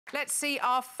Let's see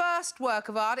our first work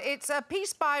of art. It's a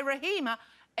piece by Rahima,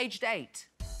 aged 8.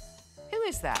 Who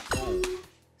is that?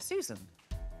 Susan.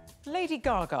 Lady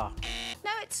Gaga.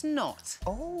 No, it's not.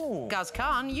 Oh. Guz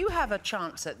Khan, you have a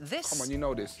chance at this. Come on, you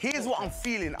know this. Here's what I'm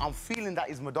feeling. I'm feeling that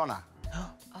is Madonna.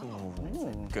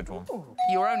 Good one.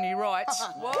 You're only right.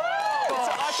 Whoa.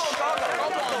 I thought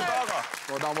Gaga.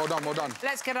 Well done, well done, well done.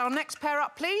 Let's get our next pair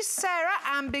up, please. Sarah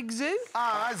and Big Zoo.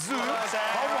 Zoo. Come on,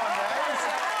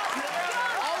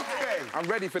 okay. I'm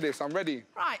ready for this, I'm ready.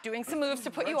 Right. Doing some moves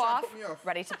to put you off. Put me off.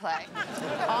 Ready to play.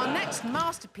 Our next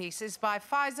masterpiece is by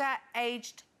Faiza,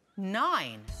 aged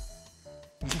 9.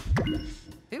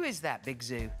 Who is that, Big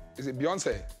Zoo? Is it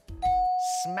Beyonce?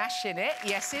 Smashing it.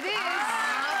 Yes, it is.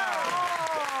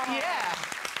 Yeah.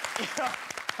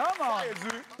 Come on.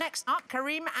 Next up,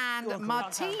 Karim and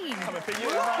Martine. Coming for you,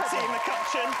 Martine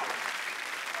McCutcheon.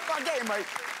 Can't get him, mate.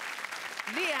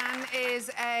 Leanne is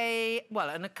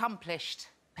an accomplished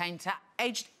painter,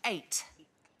 aged 8.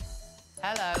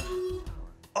 Hello.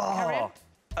 Oh,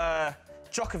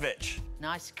 Djokovic.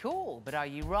 Nice call, but are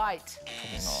you right?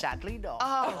 Sadly not.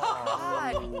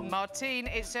 Oh, Martine,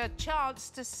 it's a chance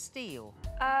to steal.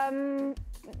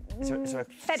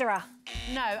 Federer.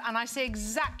 No, and I see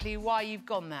exactly why you've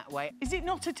gone that way. Is it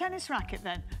not a tennis racket,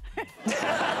 then?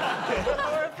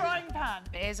 Or a frying pan?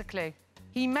 Here's a clue.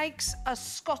 He makes a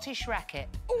Scottish racket.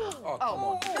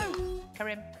 Oh, come on.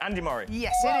 Karim? Andy Murray.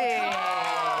 Yes, it is.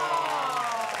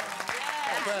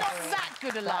 It's not that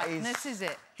good a likeness, is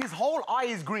it? His whole eye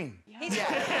is green. His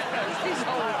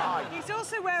whole eye. He's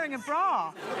also wearing a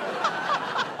bra.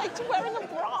 He's wearing a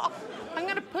bra. I'm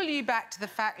going to pull you back to the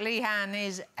fact Leanne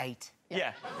is 8.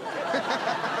 Yeah.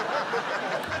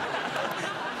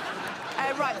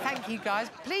 Right, thank you, guys.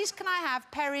 Please, can I have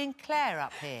Perry and Claire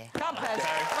up here? Come, Pez.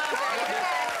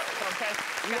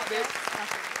 You got this.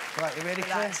 Right, you ready,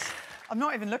 Claire? I'm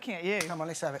not even looking at you. Come on,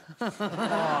 let's have it.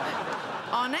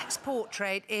 Our next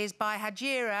portrait is by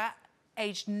Hajira,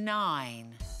 aged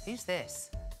 9. Who's this?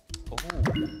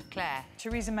 Claire.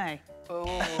 Theresa May.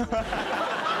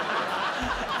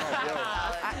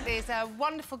 That is a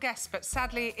wonderful guess, but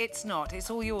sadly, it's not. It's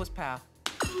all yours, pal.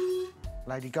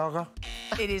 Lady Gaga.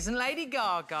 It isn't Lady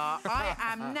Gaga. I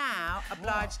am now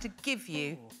obliged to give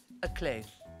you a clue.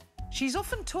 She's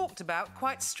often talked about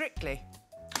quite strictly.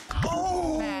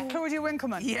 Claudia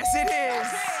Winkleman. Yes, it is. I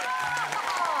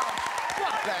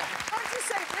have to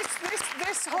say,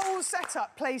 this whole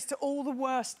setup plays to all the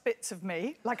worst bits of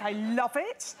me. Like, I love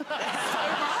it so much.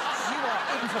 You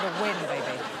are in for the win,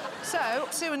 baby. So,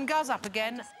 Sue and Guz up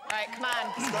again. All right, come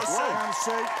on. Round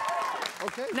Sue.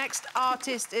 OK. Next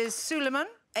artist is Suleiman,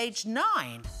 aged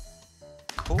 9.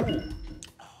 Ooh.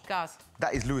 Guz.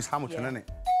 That is Lewis Hamilton, isn't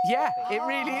it? Yeah, it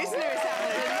really is Lewis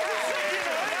Hamilton.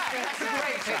 That's a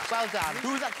great pick. Well done. Who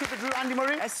was that kid that drew Andy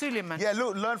Murray? Suleiman. Yeah,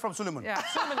 look, learn from Suleiman. Yeah.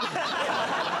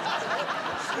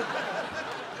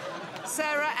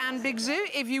 Sarah and Big Zoo,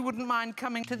 if you wouldn't mind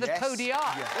coming to the podium.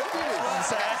 Yeah.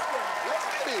 Let's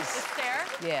do this. Stare.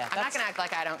 Yeah. I'm not going to act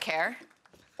like I don't care.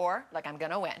 Or like I'm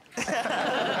going to win.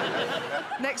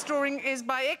 Next drawing is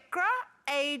by Ikra,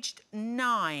 aged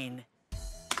 9.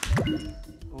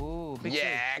 Ooh, Big Zoo.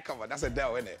 Yeah, come on, that's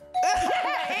Adele, isn't it?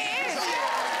 Yeah, it is.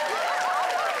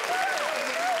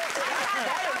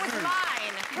 That was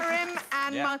mine. Karim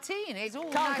and Martine. It's all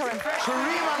nice Karim. and fresh.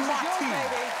 Karim and Martine.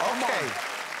 OK.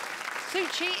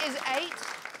 Suchi is 8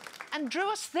 and drew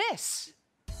us this.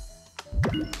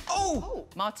 Oh!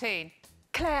 Martine.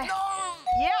 Claire. No!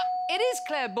 Yeah, it is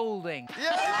Clare Balding.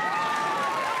 Yeah!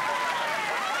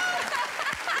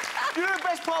 You know the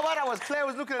best part about that was Claire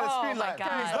was looking at the screen my like...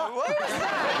 God. Who is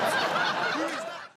that? Who is that?